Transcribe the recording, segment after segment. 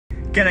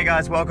G'day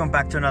guys, welcome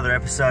back to another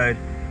episode.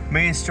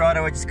 Me and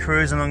Strider were just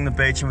cruising along the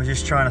beach and we're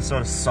just trying to sort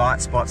of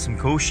sight spot some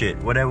cool shit.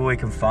 Whatever we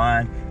can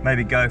find,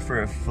 maybe go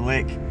for a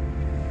flick.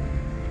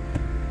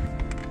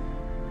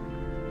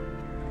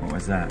 What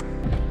was that?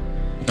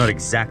 Not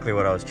exactly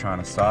what I was trying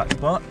to sight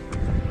spot.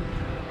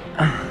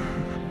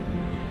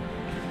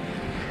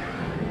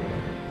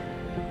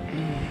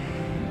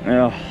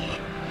 Oh.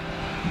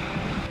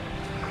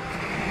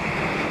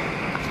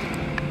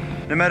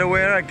 No matter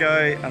where I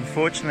go,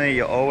 unfortunately,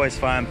 you always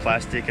find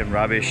plastic and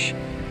rubbish.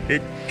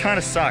 It kind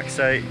of sucks,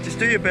 so just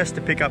do your best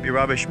to pick up your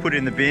rubbish, put it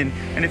in the bin,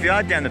 and if you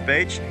are down the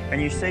beach and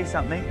you see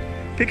something,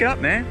 pick it up,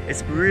 man.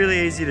 It's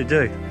really easy to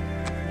do.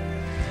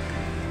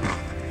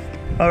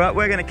 All right,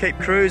 we're gonna keep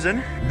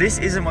cruising. This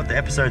isn't what the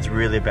episode's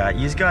really about.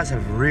 You guys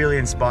have really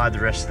inspired the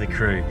rest of the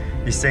crew.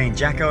 You've seen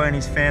Jacko and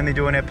his family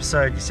do an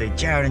episode, you see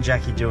Jared and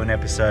Jackie do an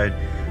episode.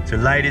 So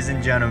ladies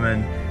and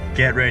gentlemen,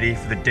 get ready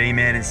for the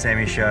D-Man and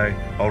Sammy show.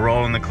 I'll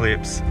roll in the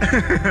clips.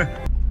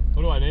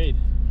 What do I need?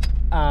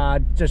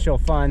 Just your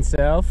fine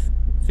self.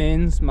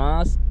 Fins,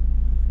 mask.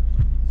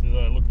 So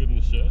I look good in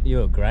the shirt?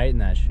 You look great in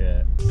that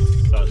shirt.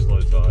 Start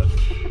slow tide.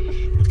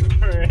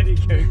 Already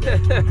cooked.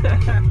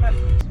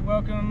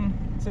 Welcome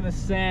to the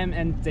Sam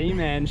and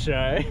Dman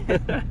show.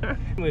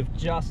 We've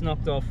just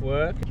knocked off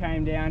work.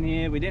 Came down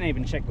here. We didn't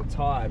even check the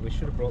tide. We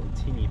should have brought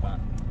the tinny, but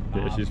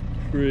Yeah, she's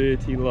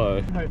pretty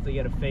low. hopefully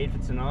get a feed for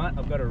tonight.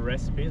 I've got a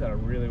recipe that I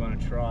really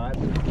want to try.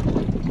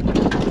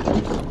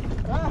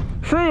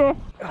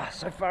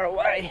 So far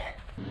away.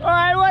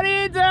 Alright, what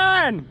are you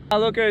doing? Oh,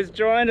 look who's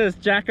joined us.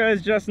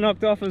 Jacko's just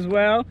knocked off as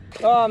well.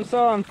 Oh, I'm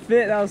so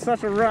unfit. That was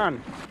such a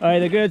run. Oh,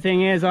 the good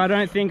thing is I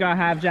don't think I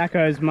have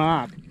Jacko's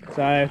mark.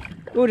 So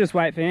we'll just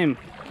wait for him.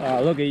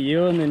 Oh, look at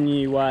you in the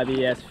new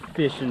YBS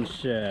fishing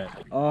shirt.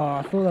 Oh,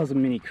 I thought that was a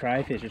mini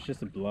crayfish. It's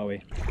just a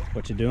blowy.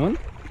 What you doing?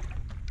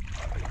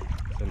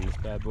 Setting this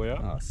bad boy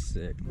up. Oh,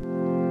 sick.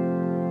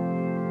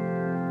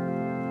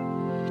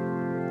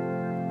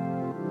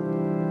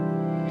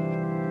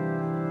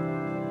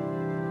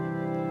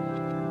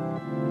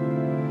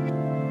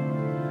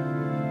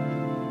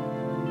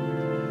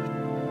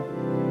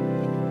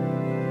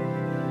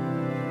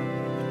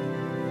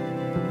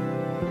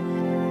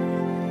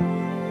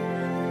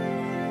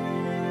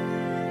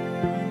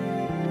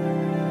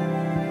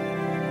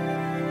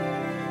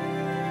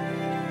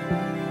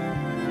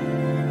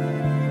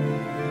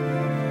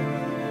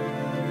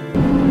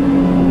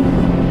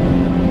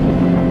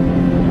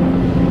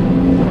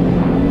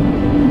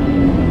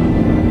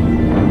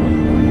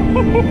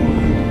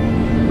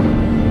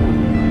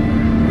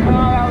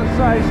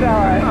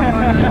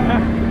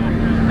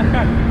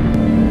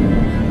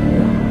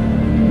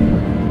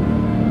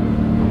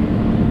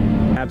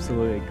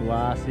 Absolutely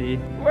glassy.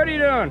 What are you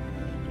doing?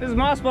 This is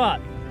my spot.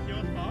 Is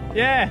your spot?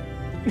 Yeah.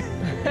 You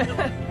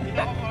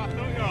know what I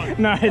thought you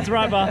were? No, it's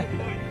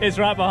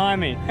right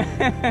behind me.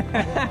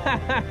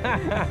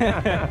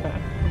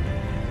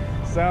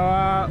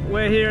 So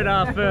we're here at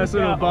our first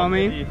little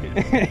bombing.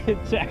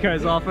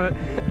 Jacko's off it.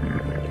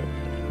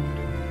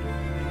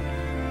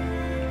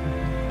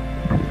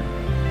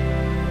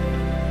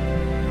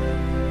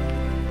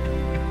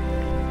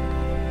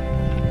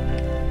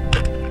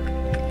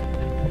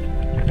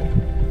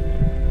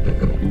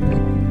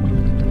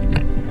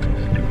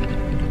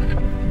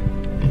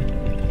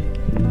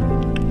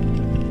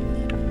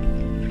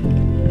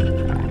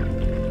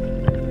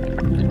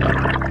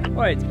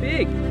 Oh, it's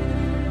big.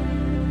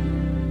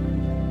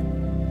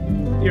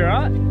 You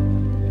alright?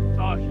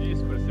 Oh, she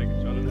just put a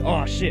second shot in it.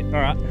 Oh shit,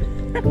 alright.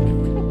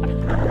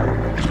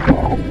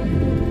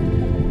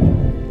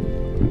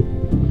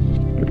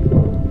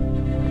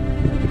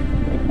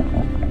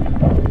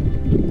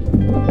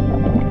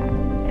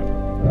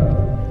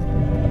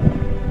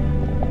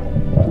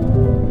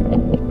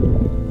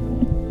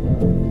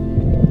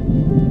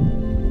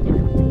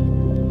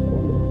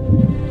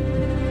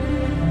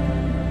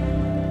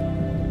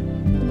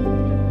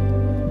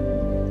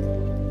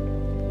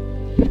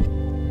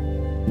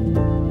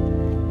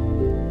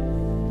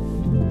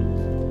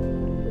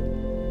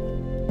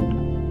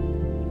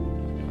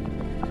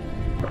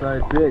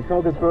 So big.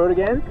 Talk us through it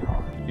again.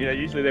 You know,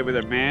 usually they're with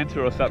a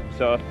manta or something,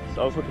 so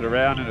I was looking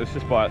around and it was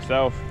just by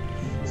itself.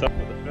 So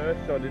the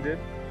first shot it did,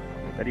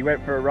 and he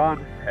went for a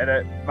run, and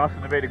it mustn't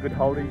have been a good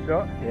holding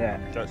shot. Yeah.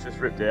 So it's just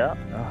ripped out.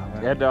 Oh,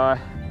 wow. And I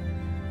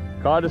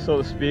kind of saw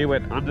the spear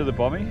went under the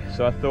bombing,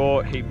 so I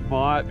thought he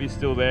might be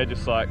still there,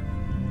 just like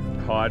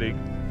hiding.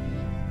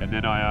 And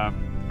then I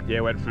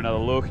went for another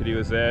look and he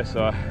was there,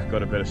 so I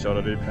got a better shot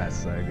at him. That's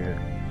so good.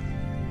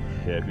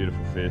 Yeah,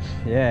 beautiful fish.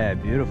 Yeah,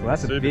 beautiful.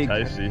 That's Super a big,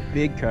 tasty.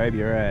 big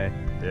cobia, eh?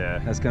 Yeah.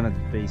 That's gonna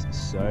be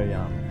so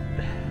yum.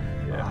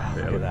 Yeah,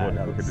 Oh, I look look at forward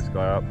that. to cooking this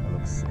guy up. That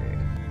looks sick.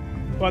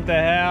 What the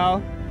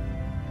hell?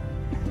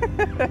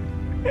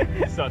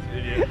 Such an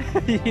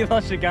idiot. You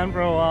lost your gun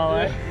for a while,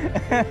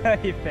 eh?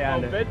 You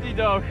found it. Bendy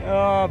dog.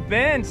 Oh,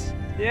 Bench.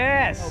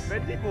 Yes. Oh,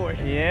 Bendy boy.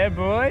 Yeah,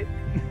 boy.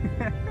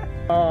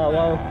 Oh,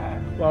 well,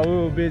 while we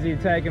were busy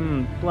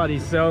taking bloody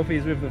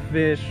selfies with the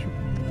fish,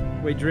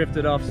 we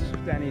drifted off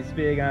Danny's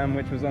spear gun,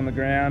 which was on the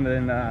ground,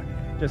 and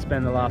Just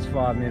spent the last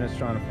 5 minutes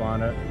trying to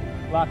find it.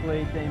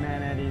 Luckily,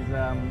 D-Man had his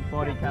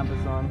body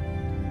compass on.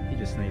 He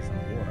just sneezed in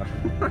the water.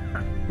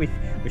 we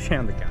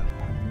found the gun.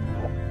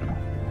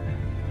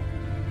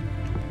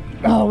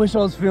 Oh, I wish I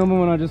was filming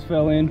when I just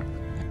fell in.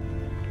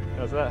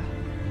 How's that?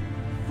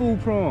 Full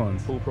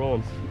prawns. Full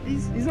prawns.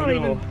 He's not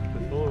even.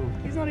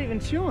 He's not even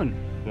chewing.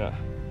 Yeah.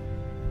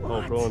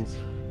 What? Full prawns.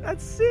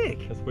 That's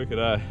sick. That's wicked,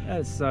 eh?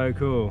 That's so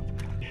cool.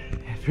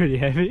 Pretty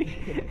heavy.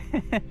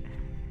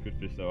 Good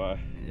fish though, eh?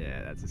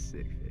 Yeah, that's a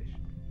sick fish.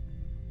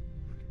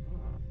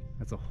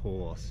 That's a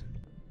horse.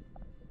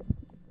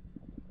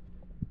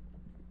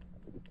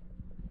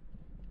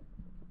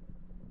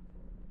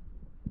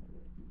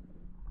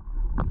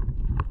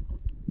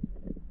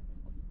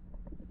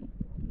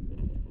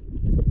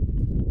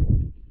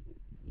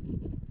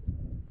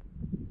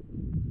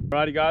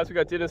 Alrighty guys, we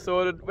got dinner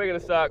sorted. We're going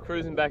to start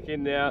cruising back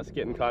in now. It's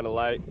getting kind of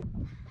late.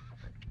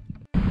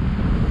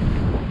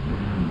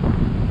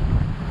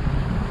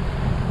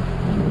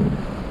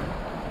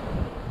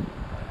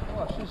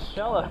 Oh, she's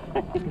shallow.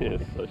 Yeah,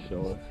 it's so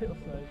shallow. Still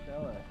so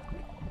shallow.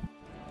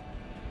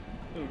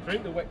 Little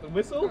drink to wet the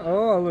whistle.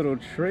 Oh, a little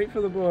treat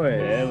for the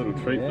boys. Yeah, a little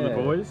treat for the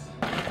boys.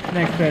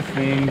 Next best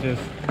thing,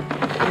 just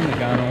in the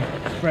gunnel,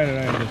 spread it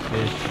over the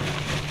fish.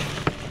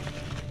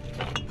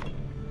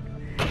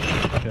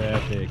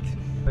 Perfect.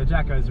 So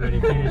Jacko's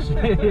already finished.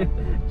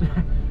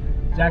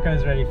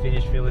 Jacko's already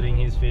finished filleting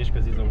his fish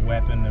because he's a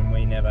weapon and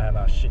we never have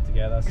our shit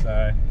together.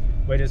 So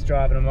we're just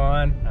driving to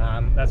mine.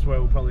 That's where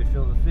we'll probably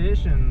fillet the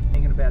fish and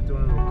thinking about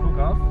doing a little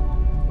cook-off.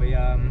 We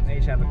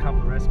each have a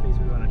couple of recipes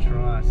we want to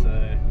try.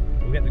 So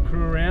we'll get the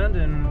crew around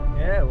and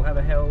yeah, we'll have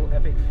a hell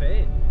epic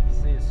feed.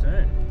 See you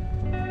soon.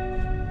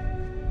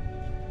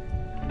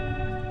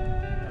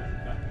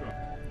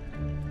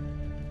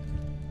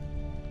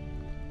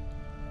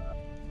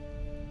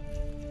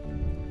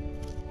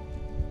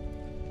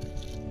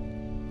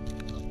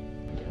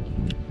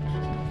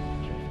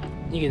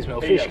 You can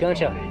smell fish, can't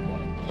you?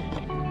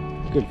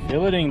 Good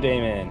filleting,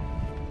 D-Man.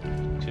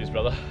 Cheers,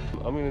 brother.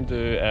 I'm going to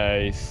do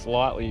a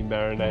slightly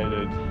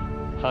marinated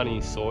honey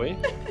soy.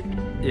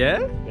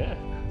 Yeah? Yeah.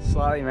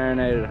 Slightly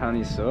marinated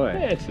honey soy.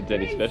 Yeah, it's a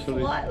Denny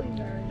specialty. Alright.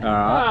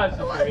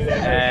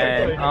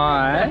 And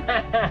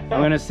I'm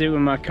going to sit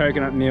with my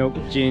coconut milk,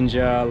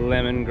 ginger,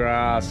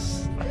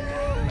 lemongrass,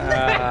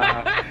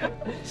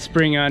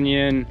 spring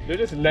onion. They're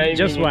just naming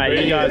Just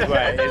wait, you guys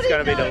ingredients. wait. It's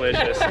going to be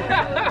delicious.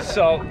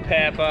 Salt,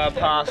 pepper,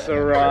 pasta,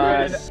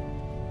 rice.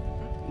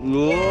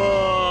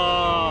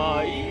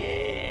 Whoa,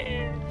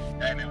 yeah.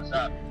 Hey man, what's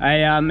up?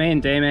 Hey, me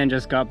and D-Man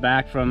just got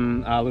back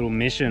from our little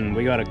mission.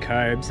 We got a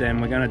Cobes and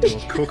we're going to do a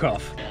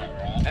cook-off.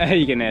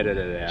 You can edit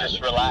it out.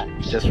 Just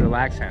relax. Just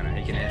relax, Hannah.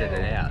 You can edit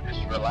it out.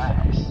 Just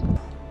relax.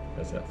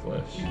 That's that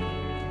flesh.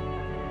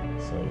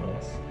 So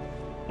nice.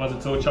 Once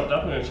it's all chopped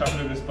up, I'm going to chuck it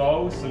in this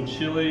bowl with some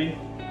chili,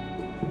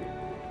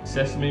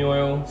 sesame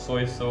oil,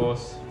 soy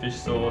sauce, fish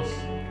sauce.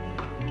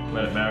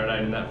 Let it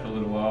marinate in that for a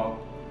little while.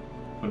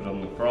 Put it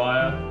on the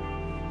fryer.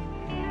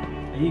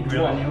 Are you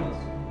grilling yours?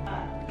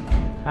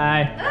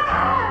 Hi.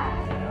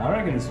 Yeah, I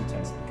reckon this will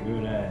taste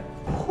good, eh?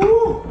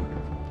 Woo!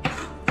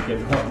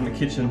 Getting hot in the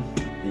kitchen.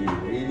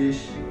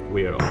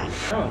 We are on.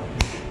 Oh,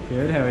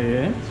 good, how are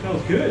you?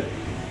 Smells good.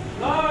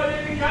 Oh,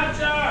 David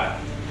Catcher!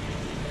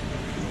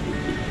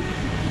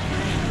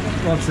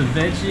 Lots of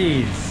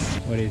veggies.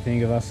 What do you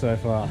think of us so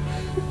far?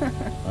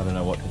 I don't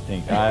know what to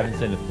think. I haven't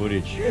seen the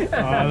footage.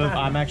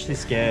 I'm actually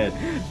scared.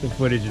 The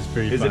footage is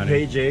pretty Is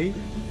funny. it PG?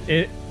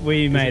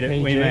 We made it.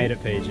 We PG? made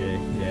it PG.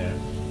 Yeah.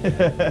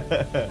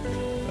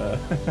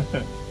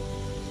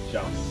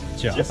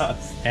 Just.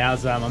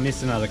 How's I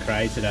missed another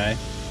cray today,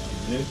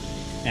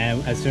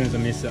 and as soon as I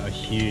missed it, a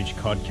huge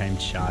cod came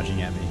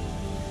charging at me.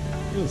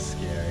 It was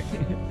scary.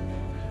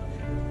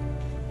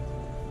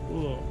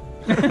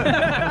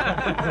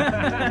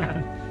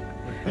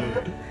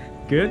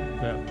 Good.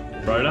 Yeah.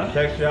 Brodie?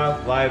 Texture,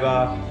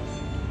 flavour,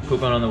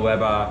 cook on the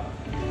Weber.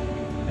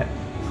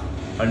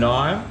 A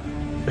 9.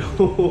 But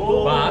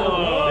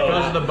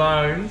because of the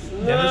bones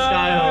and the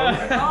scales,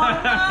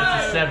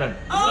 it's a 7.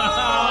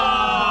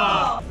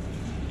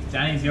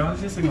 Danny's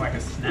yours just looking like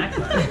a snack.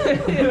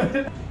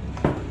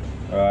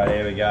 Alright,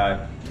 here we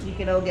go. You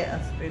can all get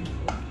a spoonful.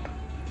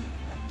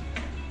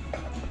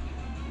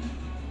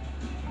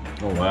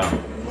 Oh wow.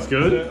 It's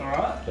good?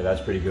 Yeah,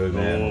 that's pretty good,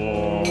 man.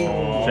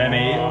 Oh.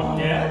 Sammy,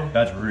 Yeah.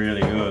 that's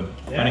really good.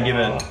 I'm gonna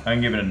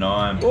give it a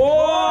 9. Oh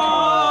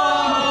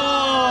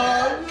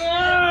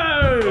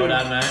no! Well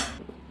done, mate.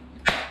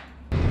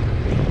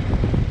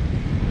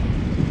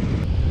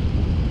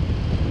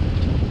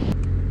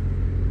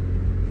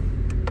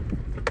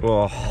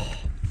 Oh.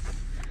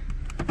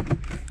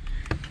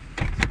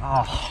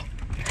 Oh,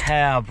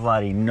 how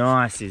bloody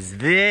nice is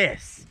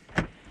this?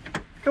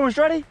 Come on,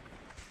 Brodie.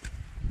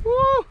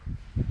 Woo!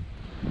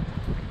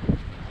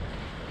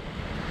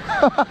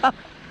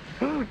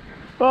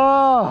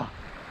 Oh.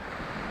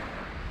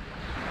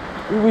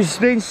 It's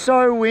been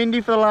so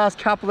windy for the last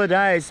couple of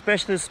days,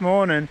 especially this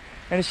morning,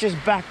 and it's just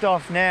backed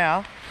off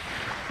now.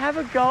 Have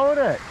a go at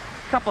it.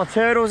 A couple of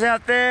turtles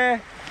out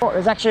there. Oh,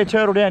 there's actually a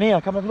turtle down here.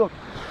 Come and look.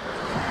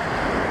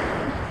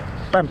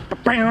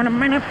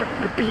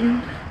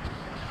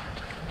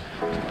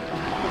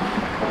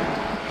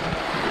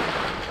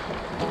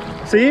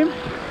 See him?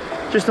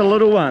 Just a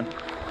little one.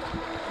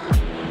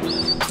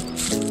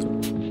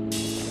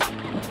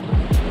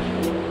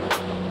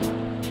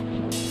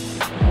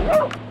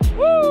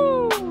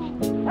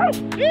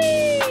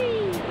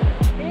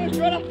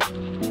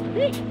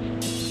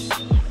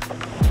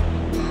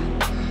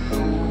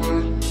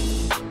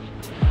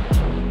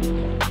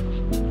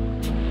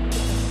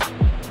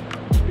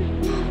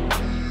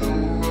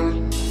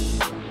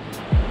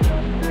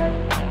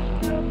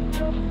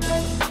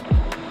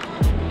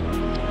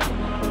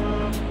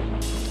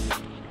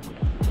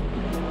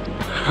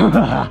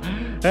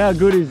 How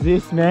good is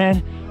this,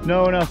 man?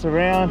 No one else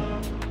around.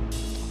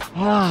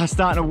 Ah,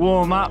 starting to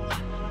warm up.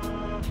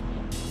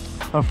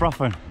 I'm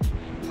frothing.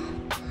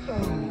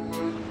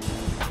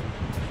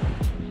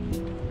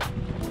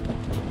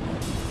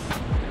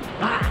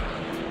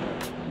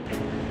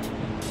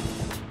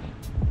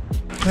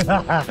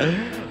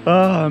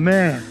 Oh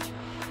man,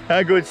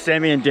 how good's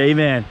Sammy and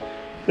Dman?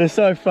 They're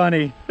so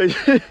funny.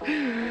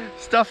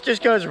 Stuff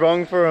just goes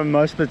wrong for them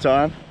most of the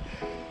time.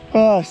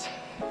 Oh,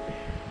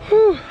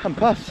 whew, I'm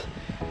puffed.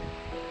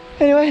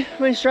 Anyway,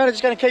 me and Strata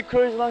just gonna keep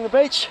cruising along the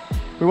beach.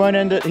 We won't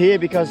end it here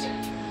because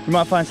we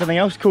might find something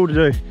else cool to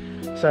do.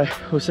 So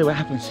we'll see what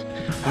happens.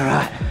 All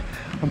right,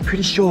 I'm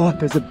pretty sure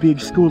there's a big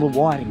school of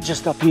whiting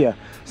just up here.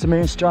 So me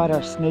and Strata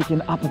are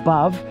sneaking up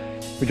above.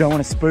 We don't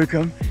want to spook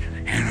them,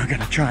 and we're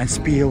gonna try and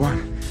spear one.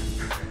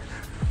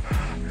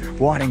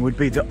 Whiting would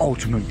be the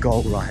ultimate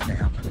goal right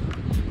now.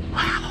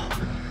 Wow.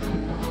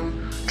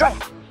 Try.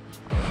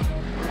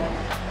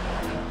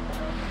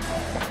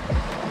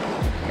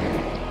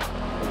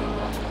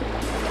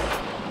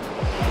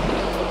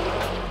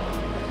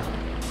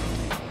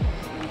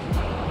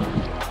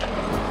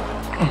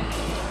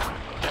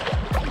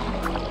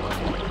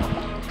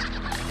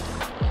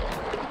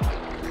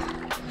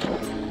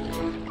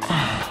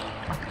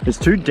 It's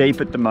too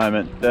deep at the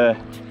moment. I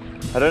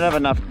don't have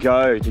enough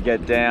go to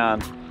get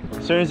down.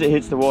 As soon as it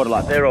hits the water,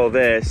 like they're all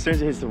there, as soon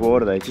as it hits the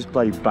water, they just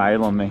bloody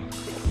bail on me.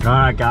 All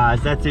right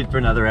guys, that's it for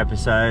another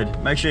episode.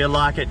 Make sure you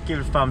like it, give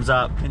it a thumbs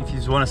up, and if you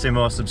just want to see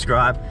more,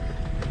 subscribe.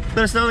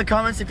 Let us know in the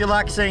comments if you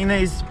like seeing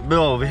these.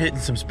 Well, we're hitting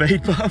some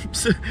speed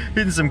bumps,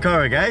 hitting some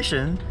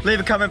corrugation. Leave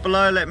a comment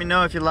below, let me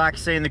know if you like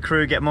seeing the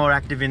crew get more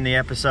active in the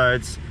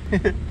episodes.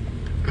 All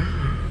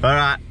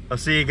right, I'll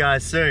see you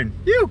guys soon.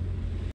 You.